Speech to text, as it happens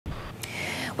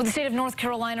With the state of North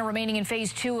Carolina remaining in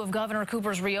phase 2 of Governor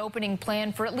Cooper's reopening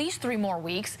plan for at least 3 more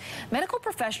weeks, medical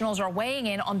professionals are weighing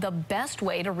in on the best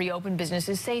way to reopen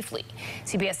businesses safely.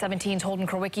 CBS 17's Holden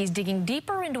Krowicki is digging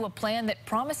deeper into a plan that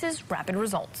promises rapid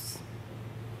results.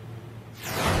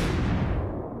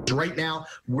 Right now,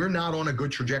 we're not on a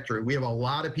good trajectory. We have a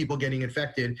lot of people getting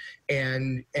infected,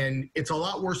 and it's a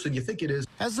lot worse than you think it is.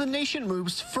 As the nation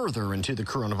moves further into the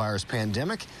coronavirus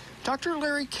pandemic, Dr.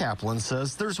 Larry Kaplan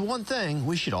says there's one thing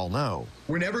we should all know.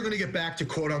 We're never going to get back to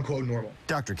quote-unquote normal.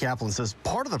 Dr. Kaplan says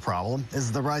part of the problem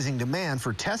is the rising demand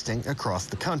for testing across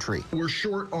the country. We're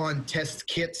short on test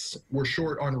kits. We're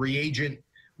short on reagent.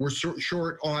 We're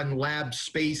short on lab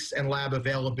space and lab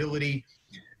availability.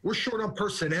 We're short on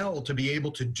personnel to be able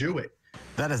to do it.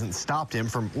 That hasn't stopped him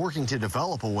from working to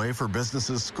develop a way for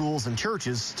businesses, schools, and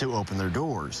churches to open their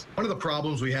doors. One of the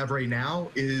problems we have right now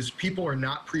is people are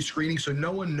not pre-screening, so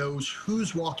no one knows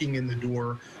who's walking in the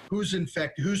door, who's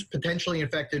infected, who's potentially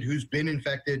infected, who's been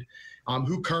infected,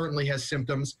 who currently has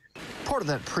symptoms. Part of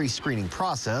that pre-screening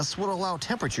process would allow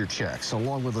temperature checks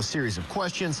along with a series of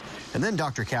questions, and then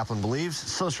Dr. Kaplan believes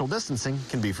social distancing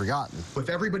can be forgotten. If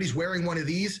everybody's wearing one of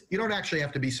these, you don't actually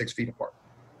have to be 6 feet apart,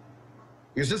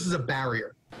 because this is a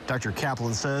barrier. Dr.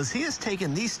 Kaplan says he has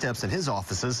taken these steps in his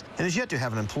offices and has yet to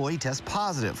have an employee test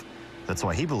positive. That's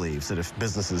why he believes that if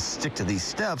businesses stick to these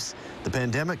steps, the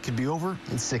pandemic could be over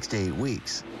in 6 to 8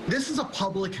 weeks. This is a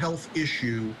public health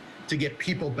issue to get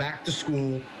people back to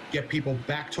school, get people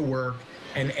back to work,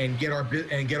 and get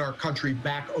our country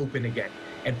back open again.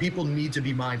 And people need to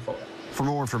be mindful. For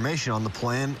more information on the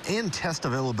plan and test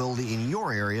availability in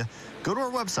your area, go to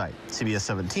our website,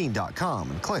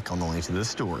 CBS17.com, and click on the link to this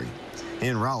story.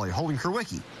 In Raleigh, Holden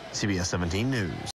Krowicki, CBS 17 News.